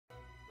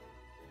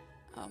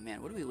Oh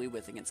man, what do we lead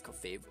with against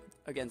Clefable?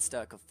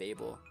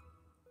 Clefable.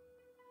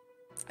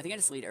 I think I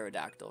just lead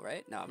Aerodactyl,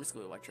 right? No, I'm just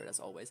going to Electrode as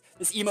always.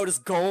 This emote is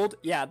gold.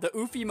 Yeah, the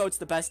Oof emote's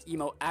the best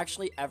emote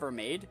actually ever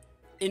made.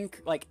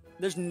 Like,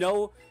 there's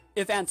no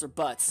if, ands, or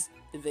buts.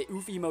 The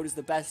Oof emote is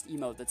the best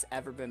emote that's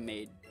ever been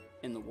made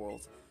in the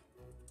world.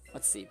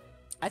 Let's see.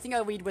 I think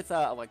I'll lead with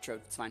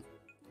Electrode. It's fine.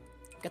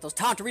 Get those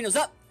Taunterinos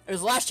up. There's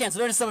the last chance.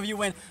 Learning some of you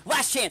win.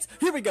 Last chance.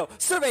 Here we go.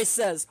 Survey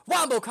says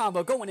Wombo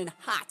Combo going in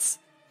hot.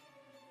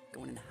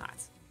 Going in hot.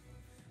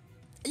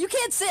 You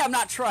can't say I'm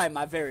not trying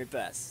my very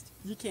best.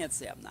 You can't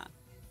say I'm not.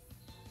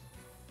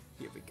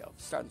 Here we go.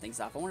 Starting things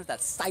off. I wonder if that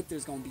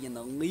Scyther's going to be in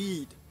the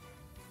lead.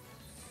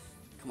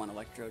 Come on,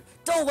 Electrode.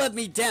 Don't let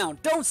me down.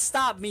 Don't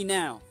stop me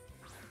now.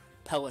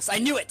 Pellis. I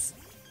knew it.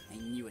 I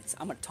knew it.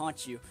 I'm going to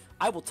taunt you.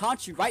 I will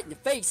taunt you right in the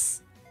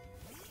face.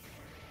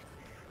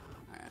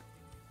 Alright.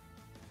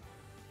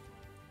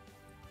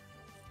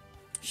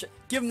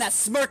 Give him that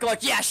smirk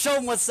like, yeah, show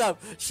him what's up.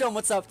 Show him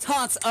what's up.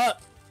 Taunts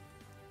up.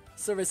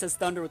 Survey says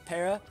Thunder with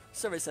Para.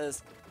 Survey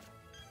says,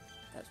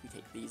 as we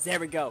take these. There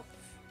we go.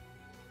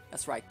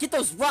 That's right. Get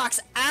those rocks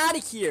out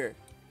of here.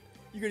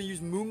 You're going to use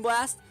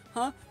Moonblast?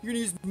 Huh? You're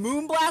going to use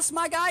Moonblast,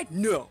 my guy?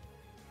 No.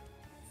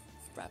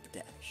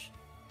 Rapidash.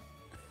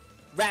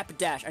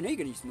 Rapidash. I know you're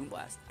going to use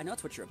Moonblast. I know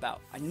that's what you're about.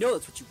 I know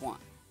that's what you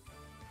want.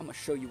 I'm going to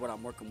show you what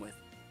I'm working with.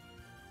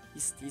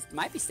 He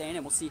might be staying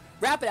in. We'll see.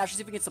 Rapidash. Let's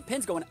see if we can get some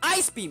pins going.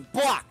 Ice Beam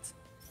blocked.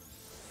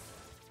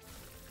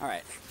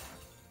 Alright.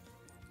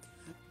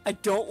 I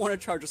don't want to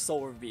charge a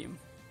Solar Beam.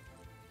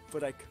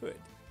 But I could.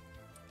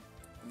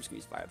 I'm just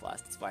going to use Fire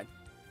Blast. It's fine.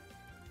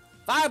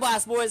 Fire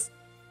Blast, boys!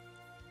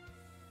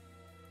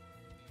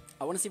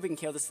 I want to see if we can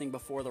kill this thing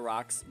before the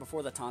rocks,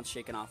 before the taunt's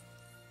shaken off.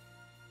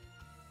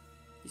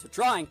 He's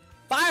withdrawing.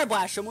 Fire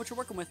Blast! Show me what you're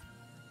working with.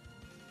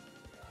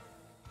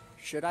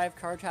 Should I have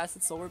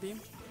card-casted Solar Beam?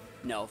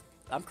 No,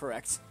 I'm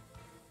correct.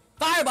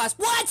 Fire Blast!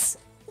 What?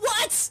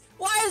 What?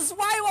 Why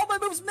do all my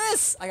moves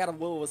miss? I got a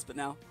Will-O-Wisp it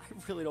now. I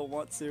really don't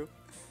want to.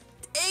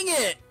 Dang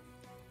it!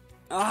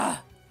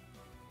 Ah!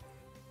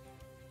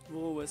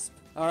 Will-O-Wisp.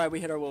 Alright, we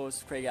hit our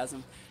Will-O-Wisp.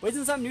 Craigasm. Wait,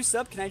 since I'm new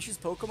sub, can I choose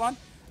Pokemon?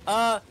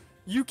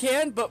 You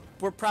can, but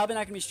we're probably not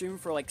going to be streaming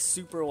for, like,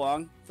 super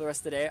long for the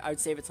rest of the day. I would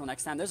save it till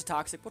next time. There's a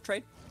Toxic. We'll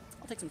trade.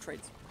 I'll take some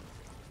trades.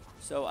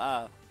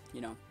 So, you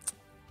know,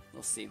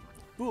 we'll see.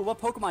 Ooh, what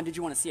Pokemon did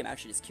you want to see? I'm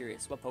actually just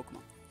curious. What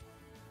Pokemon?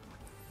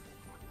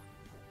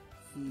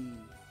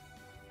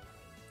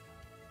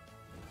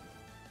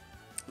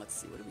 Let's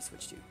see. What did we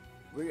switch to?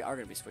 We are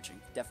going to be switching.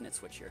 Definite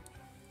switch here.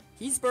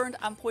 He's burned.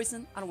 I'm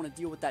poisoned. I don't want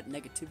to deal with that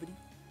negativity.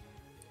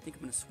 I think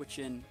I'm going to switch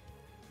in.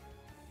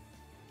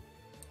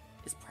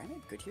 Is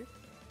Primeape good here?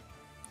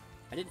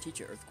 I didn't teach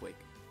you Earthquake.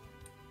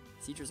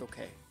 Seadra's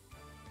okay.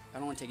 I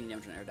don't want to take any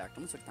damage on Aerodactyl. I'm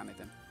going to switch Primeape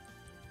in.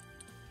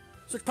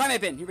 Switch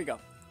Primeape in! Here we go.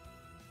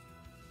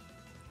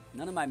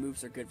 None of my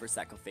moves are good versus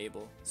that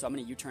Clefable. So I'm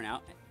going to U-turn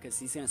out, because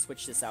he's going to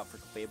switch this out for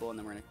Clefable, and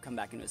then we're going to come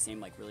back into the same,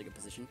 like, really good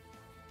position.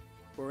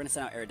 We're going to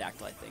send out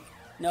Aerodactyl, I think.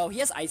 No, he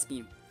has Ice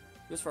Beam.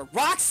 He goes for a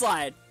Rock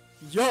Slide!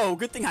 Yo,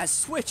 good thing I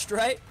switched,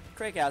 right?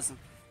 Craigasm.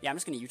 Yeah, I'm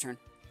just going to U-turn.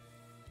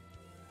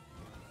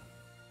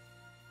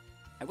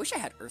 I wish I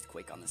had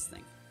Earthquake on this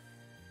thing.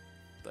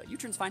 But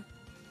U-turn's fine.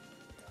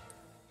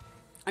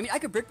 I mean, I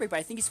could Brick Break, but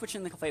I think he's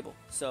switching the Clefable.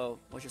 So,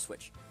 let's just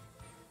switch.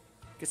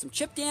 Get some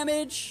chip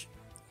damage.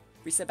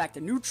 Reset back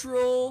to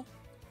neutral.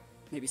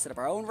 Maybe set up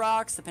our own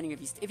rocks, depending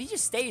if he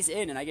just stays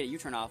in and I get a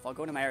U-turn off, I'll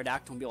go into my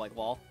Aerodactyl and be like,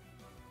 lol.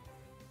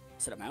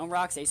 Set up my own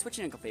rocks. Hey,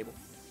 switching in Clefable.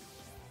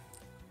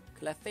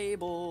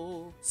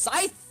 Clefable.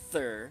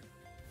 Scyther.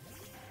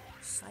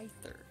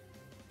 Scyther.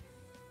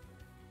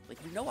 Like,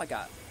 you know I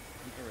got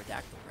an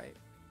Aerodactyl, right?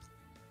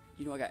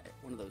 You know I got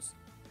one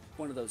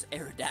of those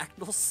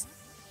Aerodactyls.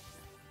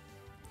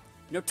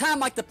 No time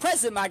like the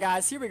present, my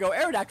guys. Here we go.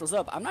 Aerodactyl's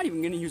up. I'm not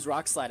even going to use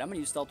Rock Slide. I'm going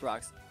to use Stealth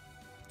Rocks.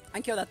 I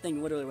can kill that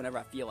thing literally whenever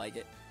I feel like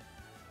it.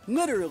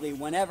 Literally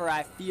whenever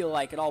I feel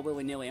like it, all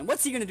willy-nilly. And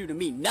what's he going to do to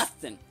me?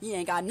 Nothing. He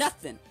ain't got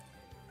nothing.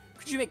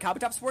 Could you make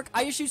Kabutops work?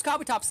 I just used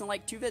Kabutops in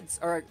like 2 vids.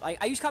 Or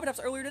I used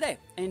Kabutops earlier today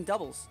in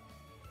doubles.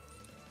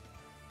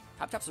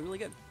 Kabutops are really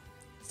good.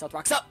 Stealth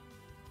Rocks up.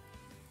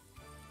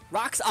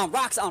 Rocks on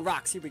rocks on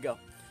rocks. Here we go.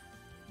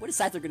 What is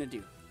Scyther gonna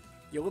do?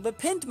 You're a little bit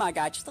pinned, my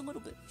guy. Just a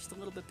little bit. Just a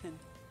little bit pinned.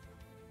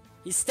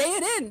 He's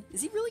staying in.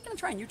 Is he really gonna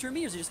try and U-turn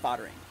me, or is he just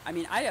foddering? I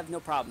mean, I have no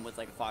problem with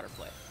like a fodder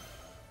play.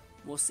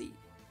 We'll see.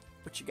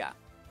 What you got?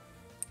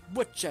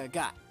 What you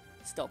got?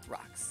 Stealth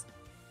Rocks.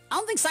 I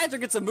don't think Scyther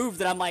gets a move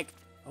that I'm like,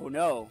 oh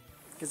no.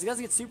 Because he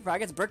doesn't get Super Power. He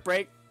gets Brick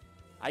Break.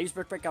 I use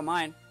Brick Break on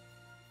mine.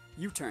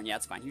 U-turn. Yeah,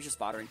 it's fine. He's just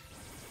foddering.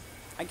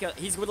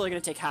 He's literally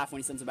gonna take half when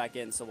he sends him back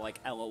in, so like,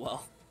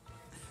 LOL.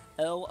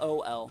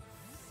 LOL.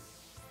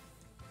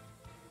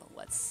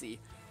 Let's see.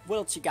 What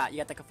else you got? You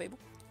got the Clefable?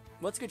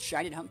 What's a good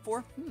shiny to hunt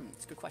for?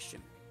 That's a good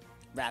question.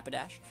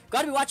 Rapidash.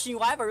 Glad to be watching you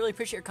live. I really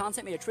appreciate your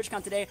content. Made a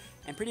TwitchCon today,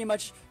 and pretty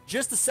much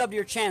just a sub to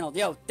your channel.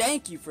 Yo,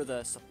 thank you for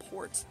the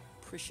support.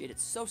 Appreciate it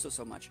so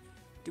much.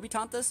 Do we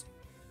taunt this?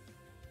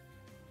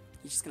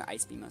 He's just gonna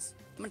Ice Beam us.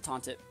 I'm gonna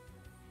taunt it.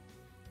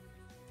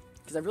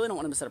 Because I really don't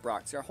want him to set up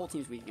rocks. Our whole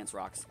team's weak against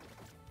rocks.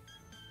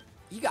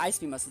 You can Ice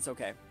Beam us, it's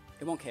okay.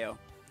 It won't KO.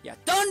 Yeah,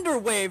 Thunder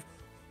Wave!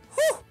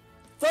 Whew!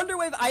 Thunder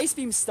Wave, Ice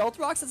Beam, Stealth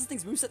Rocks, that's the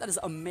thing's moveset. That is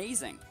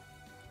amazing.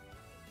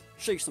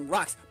 Show you some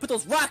rocks. Put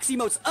those rocks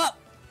emotes up!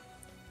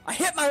 I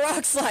hit my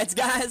rock slides,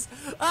 guys!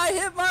 I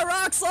hit my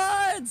rock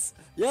slides!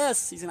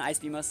 Yes, he's gonna Ice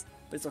Beam us,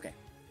 but it's okay.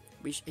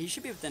 He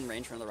should be within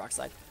range for another rock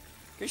slide.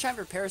 Can you try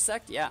for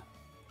Parasect? Yeah.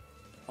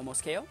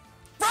 Almost KO.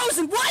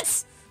 Frozen,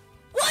 what?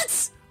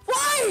 What?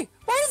 Why?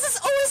 Why does this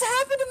always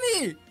happen to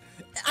me?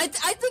 I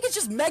think it's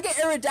just Mega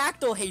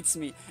Aerodactyl hates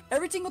me.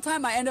 Every single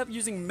time I end up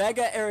using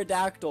Mega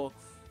Aerodactyl,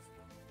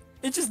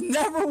 it just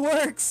never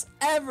works.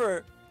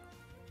 Ever.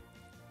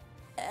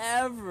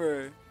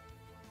 Ever.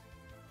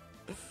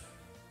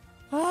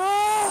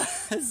 Ah,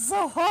 it's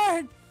so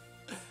hard.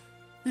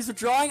 He's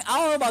withdrawing? I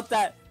don't know about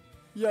that.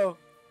 Yo.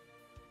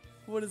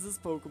 What is this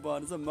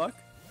Pokemon? Is it Muck?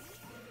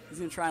 He's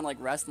gonna try and like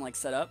rest and like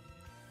set up.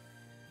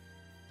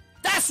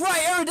 That's right,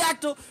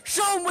 Aerodactyl!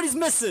 Show him what he's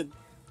missing!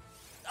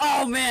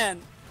 Oh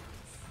man!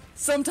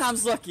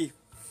 Sometimes lucky.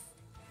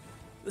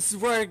 This is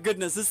where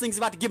goodness, this thing's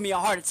about to give me a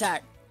heart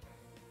attack.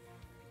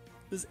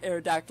 This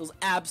Aerodactyl's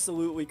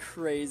absolutely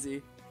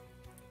crazy.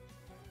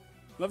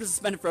 Love to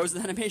suspend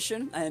frozen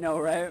animation. I know,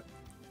 right?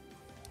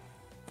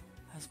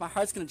 My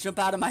heart's gonna jump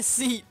out of my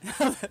seat.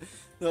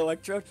 The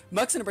Electrode.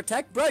 Muck's gonna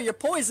protect? Bro, you're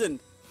poisoned!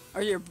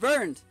 Or you're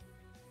burned.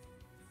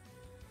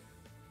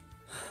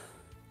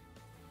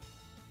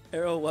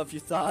 Arrow, love you,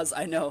 Thaws.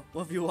 I know.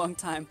 Love you a long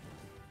time.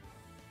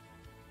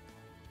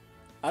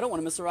 I don't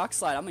want to miss a rock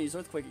slide. I'm gonna use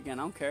Earthquake again.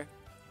 I don't care.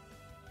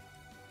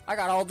 I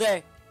got all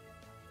day.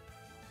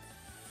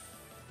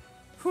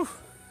 Whew.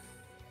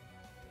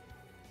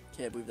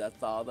 Can't believe that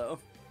Thaw, though.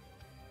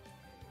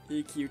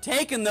 EQ.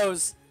 Taking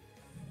those!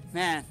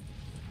 Man.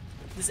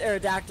 This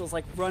Aerodactyl's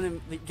like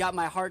running. Got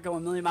my heart going a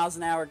million miles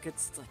an hour.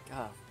 It's like,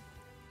 oh.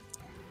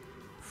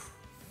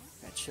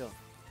 Gotta chill.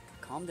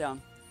 Calm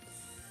down.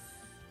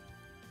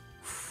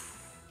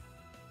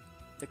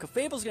 The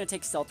Clefable's going to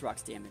take Stealth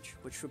Rocks damage,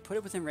 which would put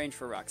it within range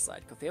for a Rock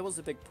Slide. Clefable's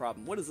a big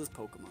problem. What is this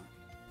Pokemon?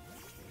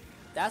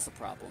 That's a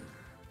problem.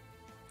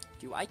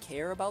 Do I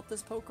care about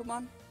this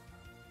Pokemon?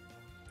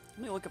 Let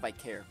me look if I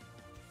care.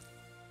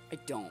 I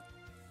don't.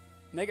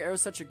 Mega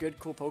Arrow's such a good,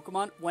 cool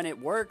Pokemon. When it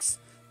works,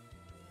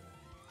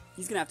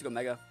 he's going to have to go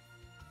Mega.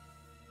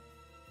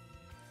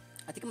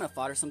 I think I'm going to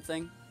fodder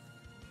something.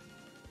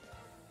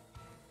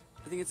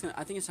 I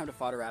think it's time to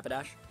fodder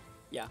Rapidash.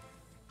 Yeah.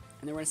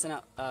 And then we're going to send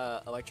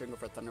out Electric and go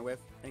for a Thunder Wave.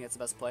 I think that's the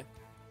best play.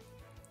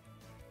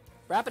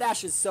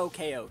 Rapidash is so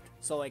KO'd,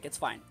 so like it's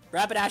fine.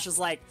 Rapidash is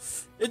like,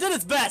 it did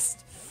its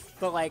best!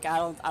 But like, I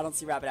don't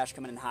see Rapidash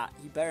coming in hot.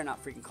 He better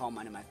not freaking Calm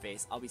Mind in my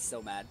face. I'll be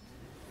so mad.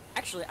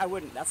 Actually, I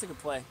wouldn't. That's a good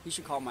play. He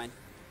should Calm Mind.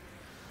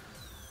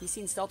 He's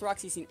seen Stealth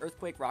Rocks, he's seen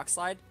Earthquake, Rock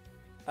Slide.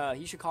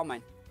 He should Calm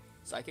Mind.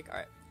 Psychic,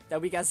 alright.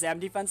 That weak ass Zam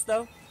defense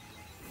though?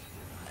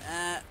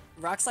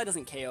 Rock Slide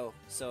doesn't KO,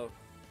 so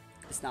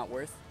it's not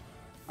worth.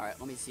 Alright,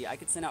 let me see. I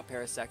could send out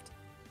Parasect,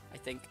 I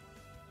think.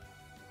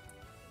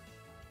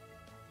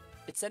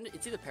 It's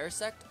either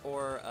Parasect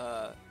or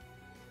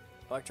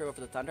Electro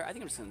for the Thunder. I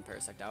think I'm just sending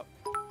Parasect out.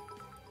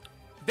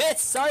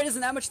 Bits! Sorry it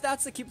isn't that much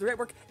stats to keep the great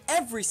work.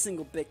 Every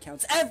single bit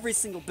counts. Every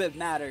single bit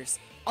matters.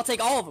 I'll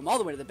take all of them all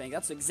the way to the bank.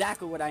 That's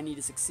exactly what I need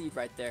to succeed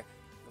right there.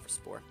 Go for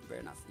Spore. You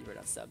better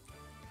not sub.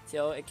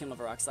 Till it can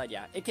live a Rock Slide.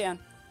 Yeah, it can.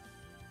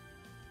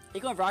 It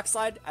can live Rock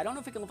Slide. I don't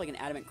know if it can live like an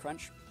Adamant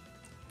Crunch.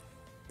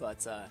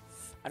 But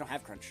I don't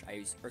have Crunch. I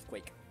use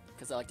Earthquake.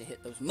 Because I like to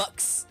hit those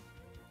Mucks.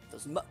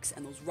 Those Mucks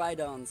and those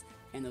Rhydons.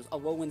 And those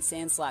Alolan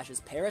Sand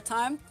Slashes.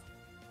 Paratime?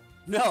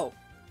 No.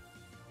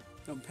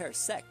 No,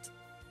 Parasect.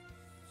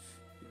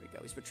 Here we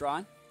go. He's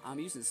withdrawn. I'm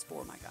using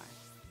Spore, my guy.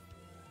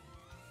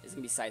 It's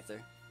going to be Scyther.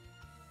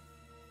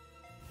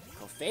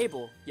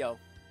 Clefable. Yo.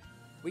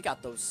 We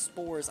got those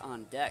Spores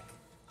on deck.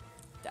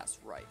 That's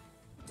right.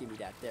 Give me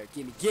that there.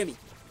 Gimme, gimme.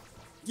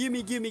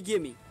 Gimme, gimme,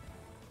 gimme.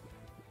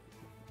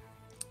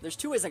 There's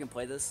two ways I can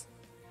play this.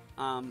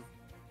 I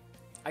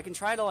can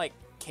try to, like,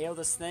 KO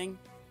this thing.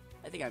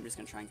 I think I'm just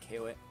going to try and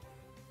KO it.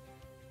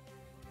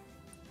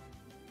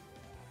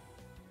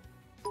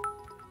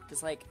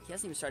 Because, like, he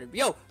hasn't even started.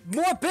 Yo,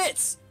 more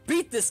bits!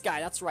 Beat this guy!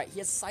 That's right. He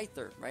has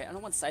Scyther, right? I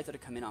don't want Scyther to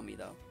come in on me,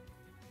 though.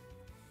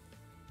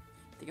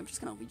 I think I'm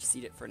just going to Leech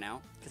Seed it for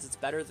now. Because it's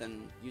better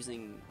than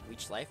using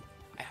Leech Life.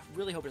 I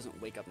really hope he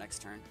doesn't wake up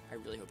next turn. I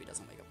really hope he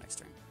doesn't wake up next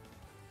turn.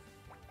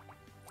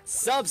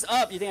 Subs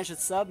up! You think I should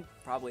sub?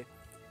 Probably.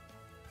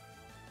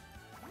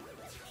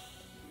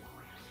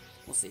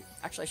 We'll see.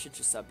 Actually, I should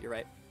just sub. You're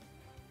right.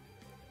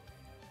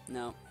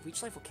 No.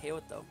 Leech Life will KO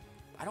it, though.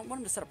 I don't want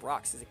him to set up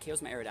rocks, because it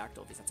KOs my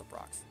Aerodactyl if he sets up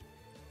rocks.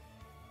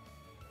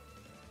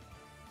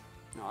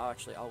 No,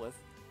 I'll live.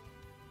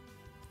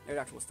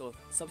 Aerodactyl will still live.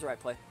 Sub's the right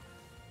play.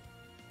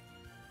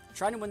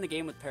 Trying to win the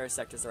game with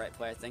Parasect is the right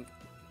play, I think.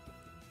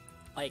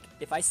 Like,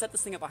 if I set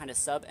this thing up behind a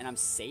sub and I'm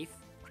safe,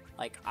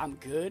 like, I'm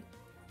good.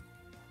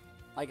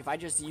 Like, if I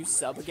just use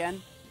sub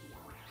again,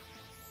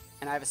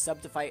 and I have a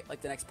sub to fight,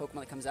 like, the next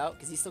Pokemon that comes out,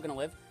 because he's still going to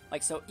live.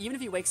 Like, so even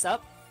if he wakes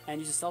up, and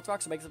uses Stealth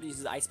Rock, so makes up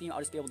uses Ice Beam, I'll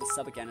just be able to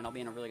sub again, and I'll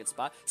be in a really good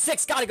spot.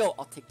 6, gotta go!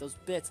 I'll take those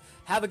bits.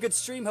 Have a good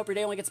stream. Hope your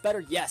day only gets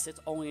better. Yes, it's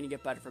only gonna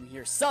get better from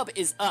here. Sub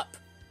is up.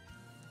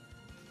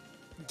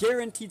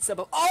 Guaranteed sub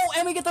up. Oh,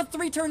 and we get the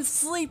 3-turn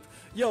sleep!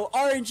 Yo,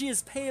 RNG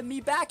is paying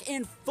me back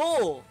in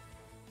full!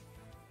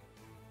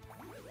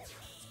 It's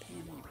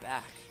paying me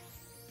back.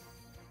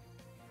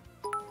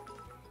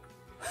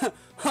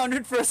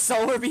 100 for a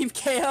Solar Beam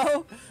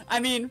KO?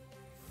 I mean,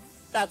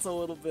 that's a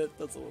little bit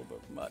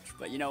much,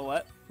 but you know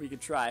what? We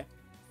could try.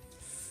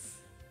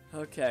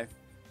 Okay.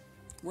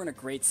 We're in a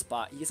great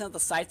spot. He can send out the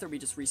Scyther, we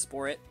just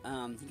respore it.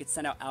 He could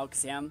send out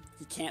Alakazam.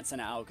 He can't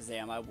send out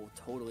Alakazam. I will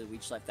totally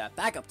leech life that.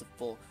 Back up to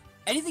full.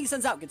 Anything he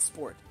sends out gets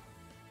spored.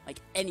 Like,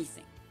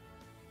 anything.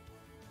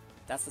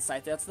 That's the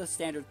Scyther. That's the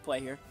standard play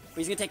here. But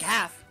he's gonna take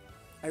half.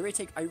 Are you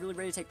really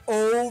ready to take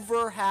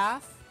over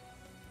half?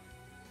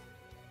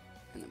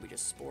 And then we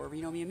just spore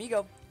Reno Mi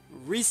Amigo.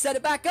 Reset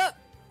it back up.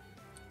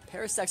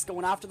 Parasec's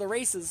going after the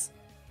races.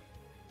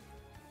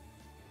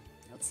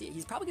 Let's see.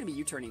 He's probably going to be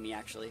U-turning me,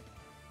 actually.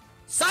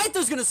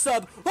 Scyther's going to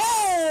sub.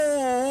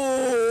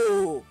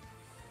 Oh!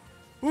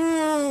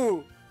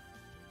 Ooh!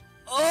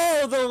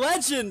 Oh, the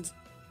legend!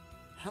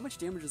 How much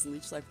damage does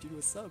Leech Life do to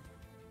a sub?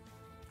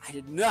 I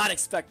did not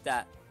expect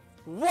that.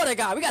 What a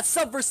guy. We got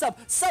sub for sub.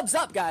 Subs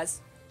up, guys.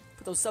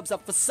 Put those subs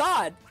up.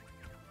 Facade.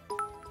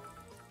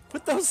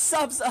 Put those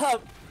subs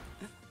up.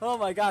 Oh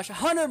my gosh,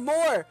 100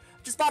 more!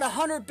 Just about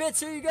 100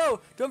 bits, here you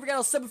go! Don't forget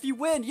I'll sub if you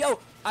win! Yo,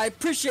 I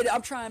appreciate it,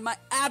 I'm trying my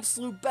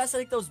absolute best to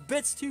take those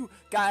bits too!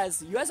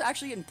 Guys, you guys are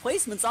actually getting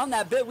placements on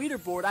that bit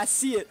leaderboard, I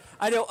see it!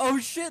 I know, oh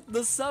shit,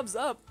 the sub's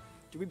up!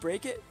 Did we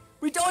break it?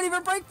 We don't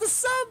even break the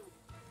sub!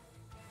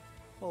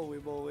 Holy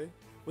moly.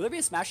 Will there be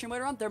a Smash Stream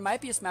later on? There might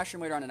be a Smash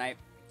Stream later on tonight.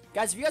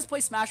 Guys, if you guys play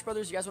Smash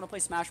Brothers, you guys want to play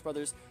Smash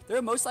Brothers,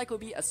 there most likely will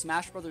be a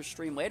Smash Brothers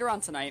stream later on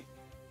tonight.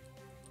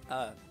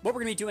 What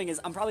we're going to be doing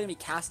is I'm probably going to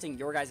be casting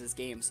your guys'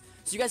 games.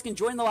 So you guys can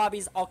join the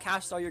lobbies, I'll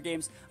cast all your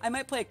games. I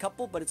might play a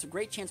couple, but it's a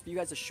great chance for you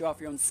guys to show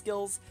off your own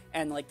skills,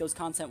 and like those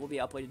content will be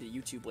uploaded to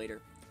YouTube later.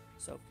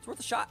 So it's worth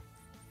a shot.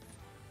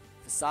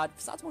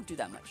 Facades won't do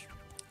that much.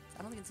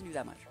 I don't think it's going to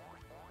do that much.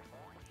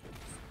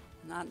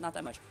 Not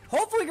that much.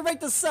 Hopefully we can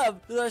break the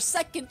sub. This is our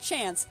second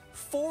chance.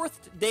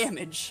 4th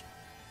damage.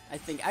 I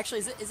think. Actually,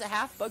 is it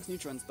half? Bug's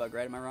Neutron's bug,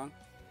 right? Am I wrong?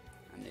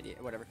 I'm an idiot.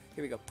 Whatever.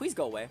 Here we go. Please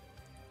go away.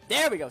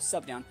 There we go,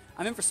 sub down.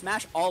 I'm in for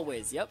Smash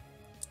always, yep.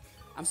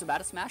 I'm so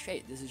bad at Smash,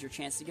 hey, this is your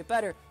chance to get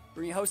better.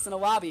 We're gonna host in a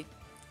lobby.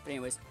 But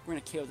anyways, we're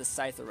gonna KO the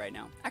Scyther right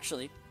now.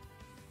 Actually,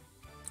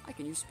 I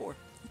can use Spore.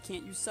 He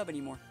can't use sub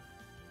anymore.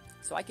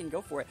 So I can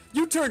go for it.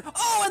 U-turn!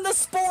 Oh, and the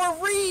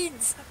Spore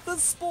reads! The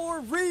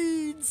Spore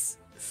reads!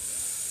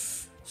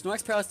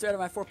 Snorlax paralyzed threat of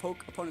my 4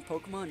 opponent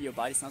Pokemon. Yo,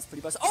 body sounds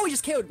pretty busted. Oh, he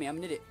just KO'd me. I'm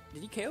an idiot.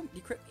 Did he KO? Did he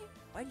crit me?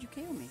 Why did you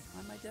KO me?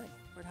 Why am I dead?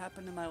 What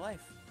happened in my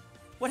life?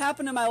 What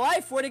happened in my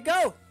life? Where'd it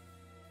go?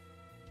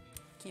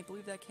 Can't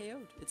believe that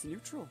KO'd. It's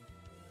neutral.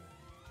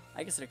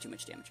 I guess I took too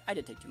much damage. I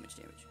did take too much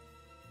damage.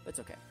 But it's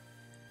okay.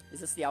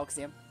 Is this the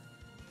Alakazam?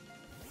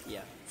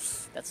 Yeah.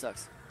 That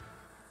sucks.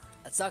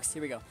 That sucks.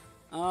 Here we go.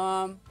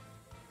 It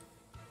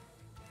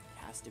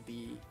has to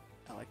be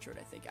Electrode,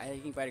 I think. I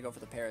think I gotta go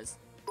for the Paras.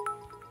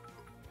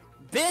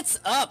 Bits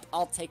up!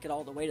 I'll take it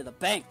all the way to the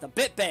bank. The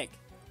bit bank!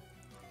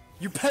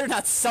 You better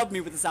not sub me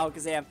with this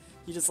Alakazam.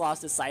 He just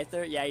lost his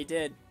Scyther. Yeah, he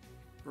did.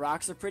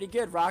 Rocks are pretty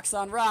good. Rocks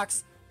on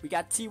rocks. We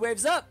got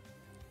T-Waves up.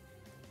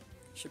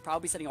 Should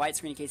probably be setting a white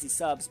screen in case he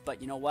subs,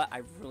 but you know what?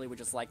 I really would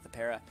just like the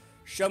para.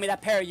 Show me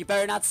that para. You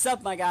better not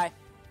sub, my guy.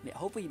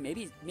 Hopefully,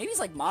 maybe he's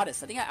like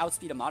modest. I think I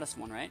outspeed a modest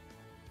one, right?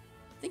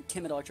 I think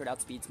Timid Electrode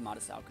outspeeds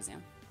modest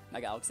Alakazam.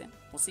 Mega Alakazam.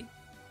 We'll see.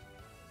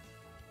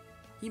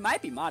 He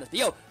might be modest, but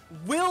yo,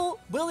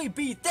 Willie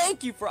B,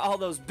 thank you for all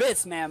those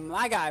bits, man.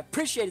 My guy, I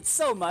appreciate it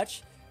so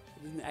much.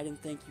 I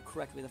didn't thank you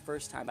correctly the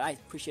first time, but I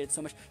appreciate it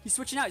so much. He's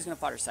switching out. He's gonna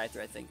fodder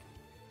Scyther, I think.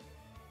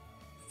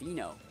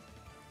 Fino.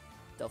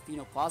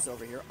 Delfino Plaza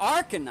over here.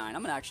 Arcanine.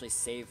 I'm gonna actually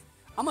save.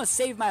 I'm gonna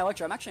save my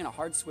Electro. I'm actually gonna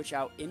hard switch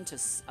out into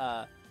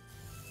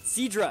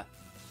Seadra.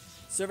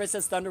 Survey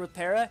says Thunder with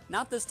Para.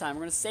 Not this time.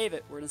 We're gonna save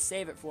it. We're gonna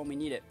save it for when we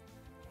need it.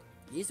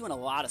 He's doing a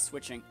lot of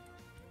switching.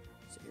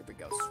 So here we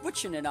go.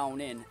 Switching it on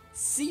in.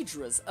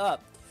 Seadra's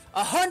up.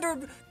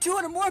 100,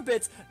 200 more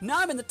bits.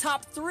 Now I'm in the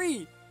top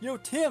 3. Yo,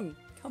 Tim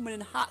coming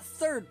in hot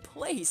 3rd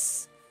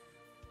place.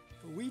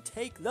 We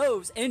take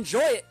those. Enjoy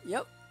it.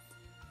 Yep.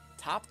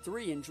 Top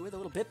 3. Enjoy the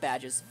little bit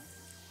badges.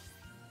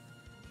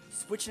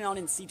 Switching on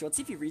in Seadra. Let's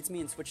see if he reads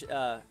me and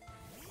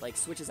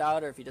switches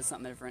out, or if he does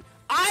something different.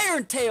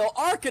 Iron Tail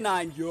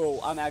Arcanine! Yo,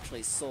 I'm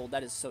actually sold.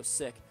 That is so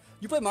sick.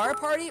 You play Mario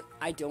Party?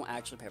 I don't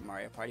actually play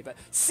Mario Party, but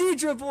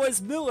Seadra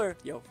Boys Miller!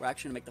 Yo, we're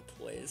actually gonna make the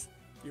plays.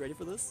 You ready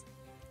for this?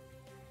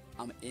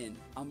 I'm in.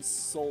 I'm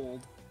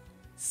sold.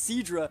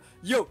 Seadra.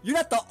 Yo, you're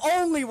not the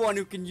only one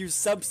who can use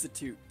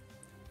Substitute.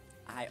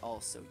 I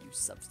also use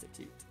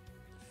Substitute.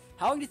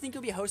 How long do you think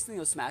you'll be hosting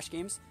those Smash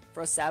games?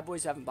 For us sad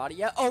boys who haven't bought it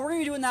yet? Oh, we're gonna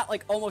be doing that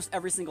like almost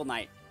every single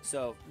night.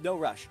 So, no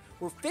rush.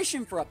 We're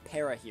fishing for a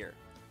para here.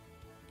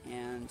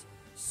 And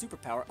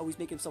superpower. Oh, he's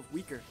making himself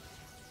weaker.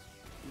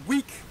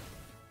 Weak!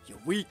 You're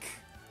weak.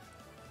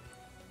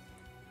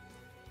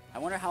 I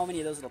wonder how many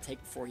of those it'll take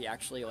before he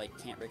actually, like,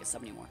 can't rig a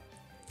sub anymore.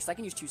 Because I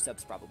can use 2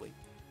 subs, probably.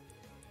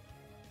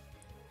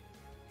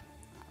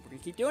 We're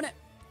gonna keep doing it.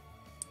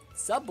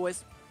 Sub,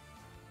 boys.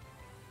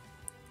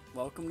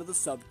 Welcome to the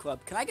sub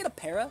club. Can I get a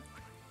para?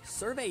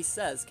 Survey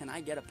says, can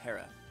I get a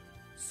para?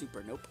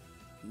 Super, nope.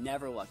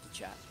 Never lucky,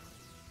 chat.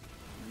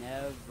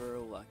 Never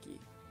lucky.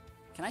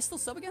 Can I still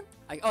sub again?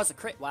 Oh, it's a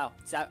crit. Wow.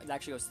 That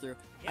actually goes through.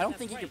 Yeah, I don't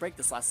think he could break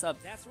this last sub.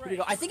 That's Here we right.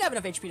 go. I think I have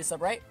enough HP to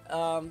sub, right?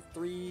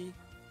 3.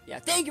 Yeah,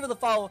 thank you for the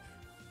follow.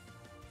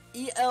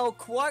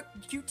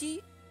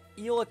 EL-QT?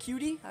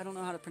 EL-QT? I don't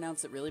know how to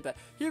pronounce it really, but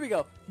here we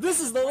go.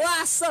 This is the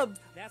last sub.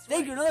 That's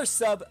Thank you, right. another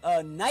sub.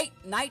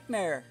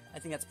 Nightmare. I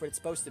think that's what it's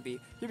supposed to be.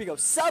 Here we go.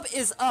 Sub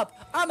is up.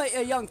 I'm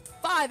a young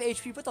 5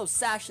 HP. Put those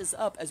sashes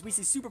up as we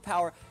see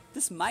superpower.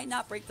 This might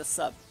not break the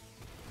sub.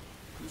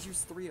 He's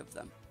used 3 of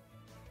them.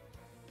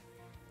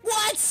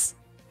 What?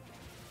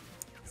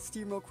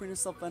 Steamroll Queen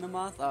herself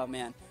Venomoth? Oh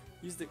man.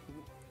 Use the...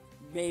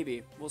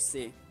 Maybe. We'll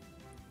see.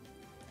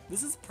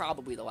 This is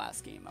probably the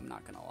last game, I'm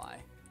not gonna lie.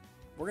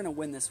 We're gonna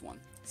win this one.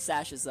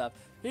 Sash is up.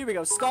 Here we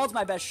go. Scald's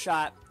my best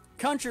shot.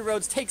 Country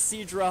Roads take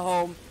Seadra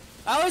home.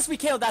 I always we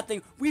killed that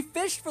thing. We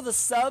fished for the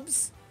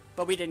subs,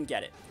 but we didn't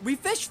get it. We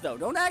fished though.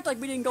 Don't act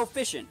like we didn't go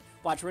fishing.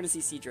 Watch, we're gonna see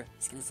Seadra.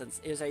 He's gonna send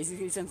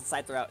the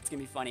Scyther out. It's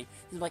gonna be funny.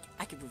 He's like,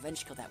 I could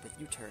revenge kill that with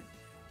U-turn.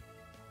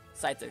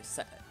 Scyther.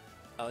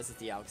 Oh, is it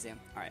the Alakazam?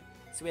 Alright.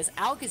 So he has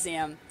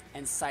Alakazam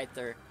and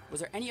Scyther. Was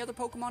there any other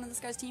Pokemon in this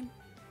guy's team?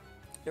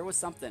 There was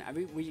something. I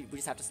mean, we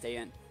just have to stay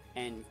in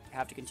and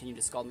have to continue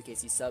to Scald in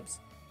case he subs.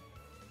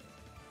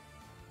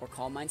 Or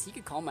Calm Minds. He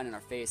could Calm Mind in our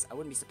face. I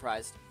wouldn't be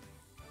surprised.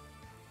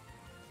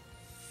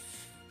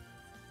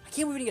 I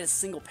can't believe we didn't get a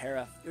single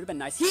para. It would have been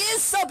nice. He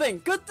is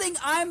subbing! Good thing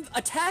I'm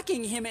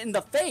attacking him in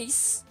the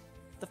face.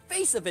 The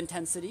face of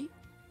intensity.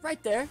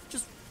 Right there.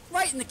 Just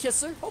right in the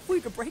kisser. Hopefully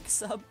we can break a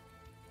sub.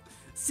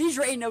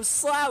 Seadra ain't no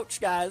slouch,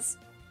 guys.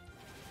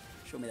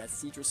 Show me that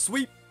Seadra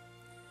sweep.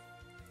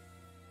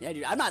 Yeah,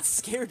 dude, I'm not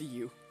scared of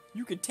you.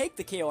 You can take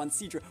the KO on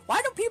Seadra.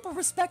 Why don't people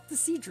respect the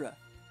Seadra?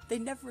 They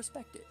never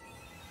respect it.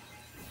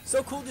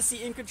 So cool to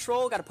see In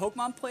Control. Got a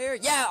Pokemon player.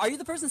 Yeah, are you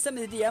the person that sent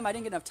me the DM? I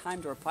didn't get enough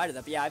time to reply to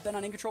that. But yeah, I've been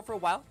on In Control for a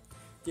while.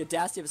 The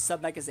audacity of a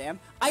sub-Mechazam.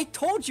 I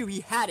told you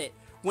he had it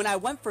when I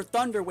went for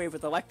Thunder Wave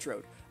with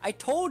Electrode. I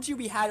told you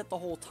he had it the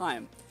whole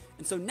time.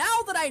 And so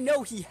now that I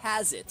know he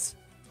has it,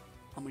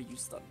 I'm going to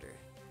use Thunder.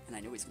 And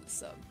I know he's going to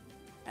sub.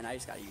 And I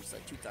just got to use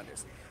like 2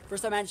 Thunders.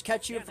 First time I managed to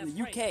catch you from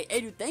the UK. Right.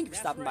 Hey, dude, thank you for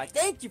stopping by.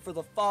 Thank you for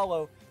the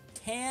follow.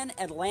 Tan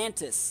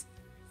Atlantis.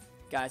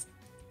 Guys,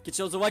 get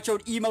those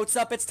Electrode emotes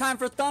up. It's time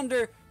for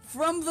Thunder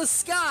from the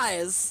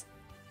skies.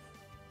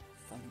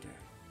 Thunder.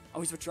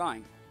 Oh, he's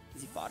withdrawing.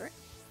 Is he fodder?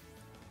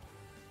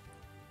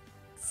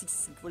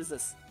 What is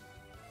this?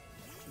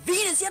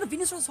 Venus! He had a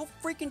Venusaur this whole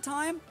freaking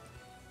time?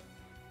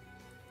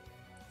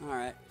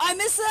 Alright. I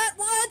missed that?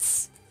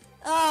 What?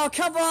 Oh,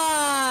 come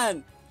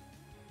on!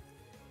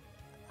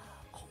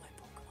 Oh, my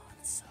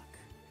Pokemon suck.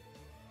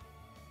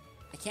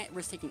 I can't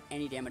risk taking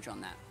any damage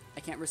on that.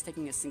 I can't risk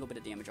taking a single bit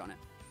of damage on it.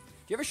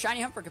 Do you ever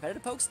shiny hunt for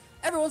competitive pokes?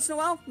 Every once in a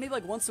while. Maybe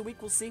like once a week,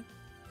 we'll see.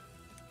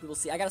 We will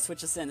see. I gotta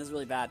switch this in. This is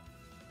really bad.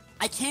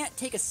 I can't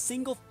take a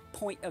single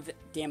point of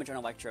damage on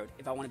Electrode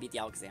if I want to beat the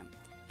Alakazam.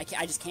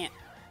 I just can't.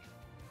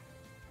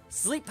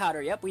 Sleep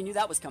Powder. Yep, we knew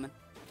that was coming.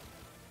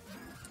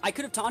 I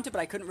could have taunted, but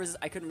I couldn't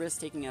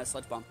risk taking a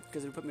Sludge Bomb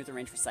because it would put me within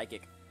range for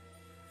Psychic.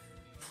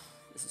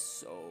 This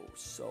is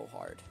so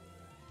hard.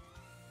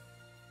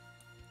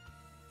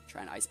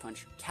 Try an Ice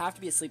Punch. Have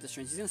to be asleep this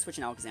turn. He's gonna switch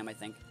an Alakazam, I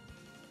think,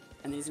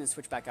 and then he's gonna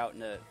switch back out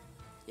into.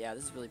 Yeah,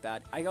 this is really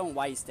bad. I don't know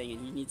why he's staying in.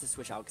 He needs to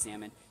switch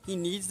Alakazam in. He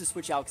needs to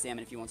switch Alakazam in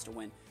if he wants to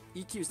win.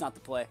 EQ's not the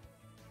play.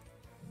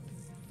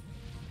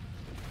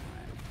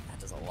 Alright, that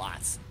does a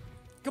lot.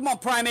 Come on,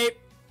 Primate!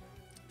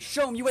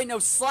 Show him you ain't no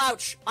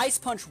slouch! Ice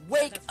Punch,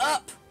 wake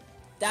up!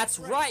 That's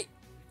right!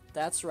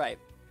 That's right.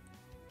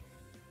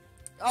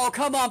 Oh,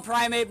 come on,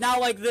 Primate!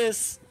 Not like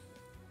this!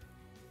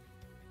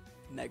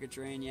 Mega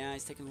Drain, yeah,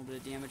 he's taking a little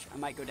bit of damage. I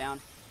might go down.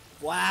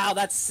 Wow,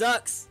 that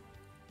sucks!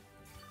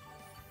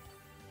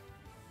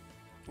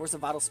 Where's the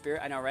Vital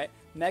Spirit? I know, right?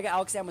 Mega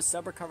Alakazam with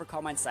Sub Recover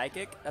Calm Mind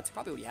Psychic. That's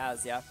probably what he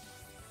has, yeah.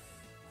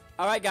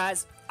 Alright,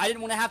 guys. I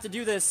didn't want to have to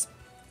do this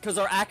because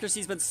our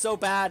accuracy's been so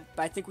bad,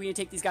 but I think we need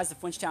to take these guys to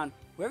Flinchtown.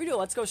 Wherever we do a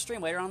Let's Go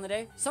stream later on in the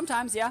day.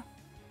 Sometimes, yeah.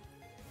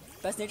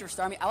 Best nature for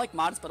Starmie. I like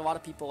Modest, but a lot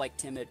of people like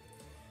Timid.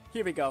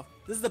 Here we go.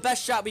 This is the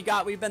best shot we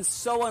got. We've been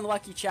so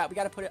unlucky, chat. We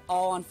got to put it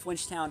all on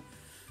Flinchtown.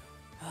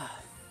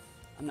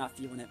 I'm not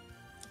feeling it.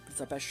 But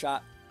it's our best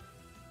shot.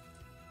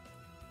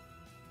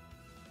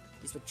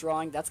 He's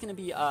withdrawing. That's going to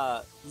be,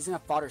 he's going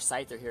to fodder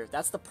Scyther here.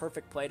 That's the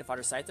perfect play to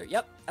fodder Scyther.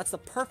 Yep, that's the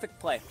perfect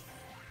play.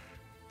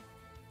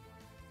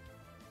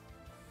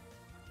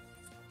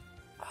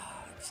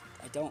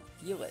 I don't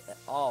feel it at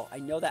all. I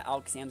know that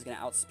Alakazam's going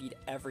to outspeed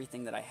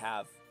everything that I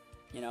have,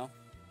 you know?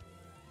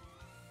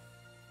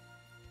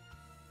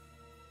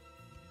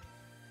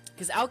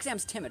 Because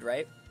Alakazam's timid,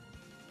 right?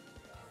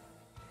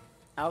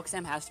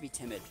 Alakazam has to be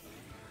timid.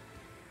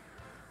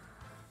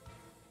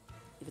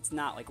 If it's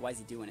not, like, why is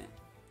he doing it?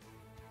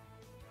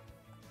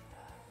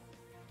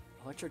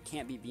 Electrode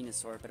can't beat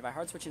Venusaur, but if I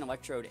hard switch an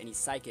Electrode and he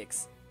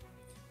Psychics,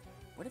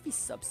 what if he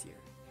subs here?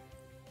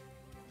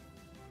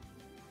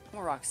 I'm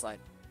gonna Rock Slide.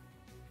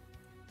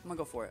 I'm gonna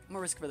go for it. I'm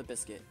gonna risk for the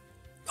biscuit.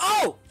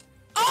 Oh!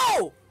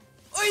 Oh!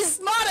 Oh, he's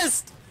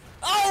modest!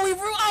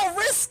 Oh,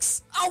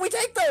 risks! Oh, we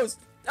take those!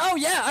 Oh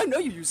yeah, I know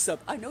you use sub.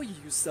 I know you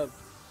use sub.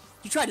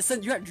 You tried to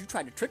send, you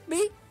tried to trick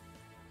me?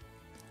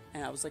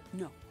 And I was like,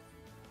 no.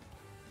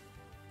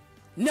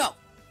 No!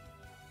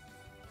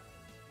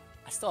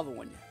 I still haven't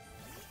won yet.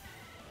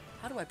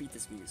 How do I beat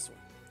this Venusaur?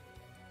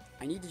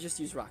 I need to just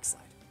use Rock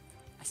Slide.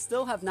 I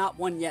still have not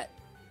won yet.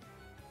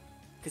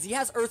 Because he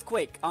has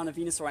Earthquake on a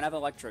Venusaur and I have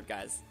Electrode,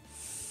 guys.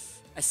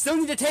 I still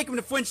need to take him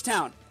to Flinch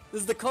Town.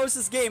 This is the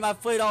closest game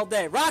I've played all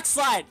day. Rock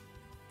Slide!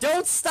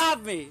 Don't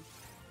stop me!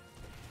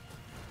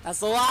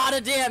 That's a lot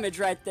of damage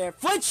right there.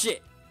 Flinch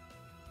it!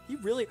 He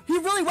really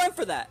went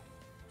for that.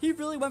 He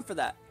really went for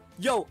that.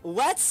 Yo,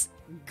 let's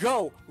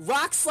go.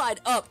 Rock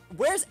Slide up.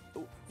 Where's...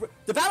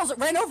 The battles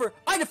ran over.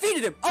 I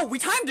defeated him. Oh, we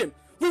timed him.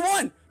 We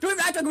won. Don't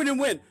even act like we didn't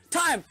win.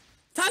 Time's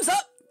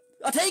up.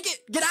 I'll take it.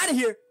 Get out of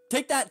here.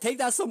 Take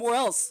that somewhere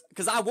else.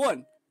 Because I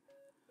won.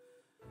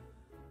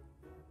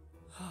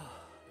 We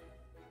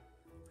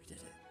did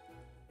it.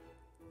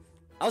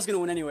 I was going to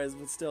win anyways,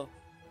 but still.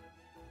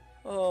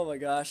 Oh my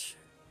gosh.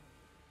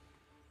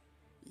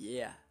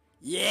 Yeah.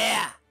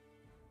 Yeah!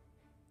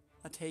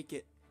 I'll take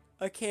it.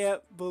 I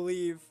can't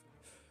believe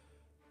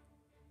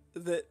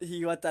that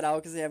he let that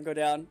Alakazam go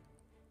down.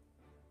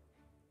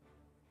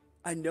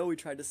 I know he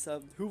tried to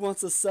sub. Who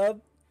wants a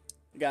sub?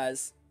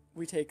 Guys,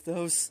 we take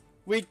those.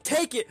 We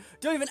take it!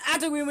 Don't even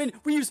act like we win!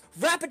 We use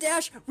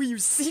Rapidash, we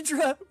use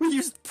Seadra, we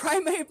use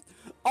Primeape,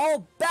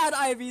 all bad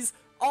Ivies,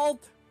 all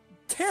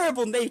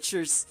terrible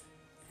natures,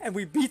 and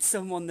we beat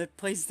someone that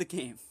plays the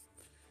game.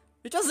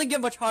 It doesn't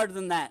get much harder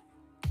than that.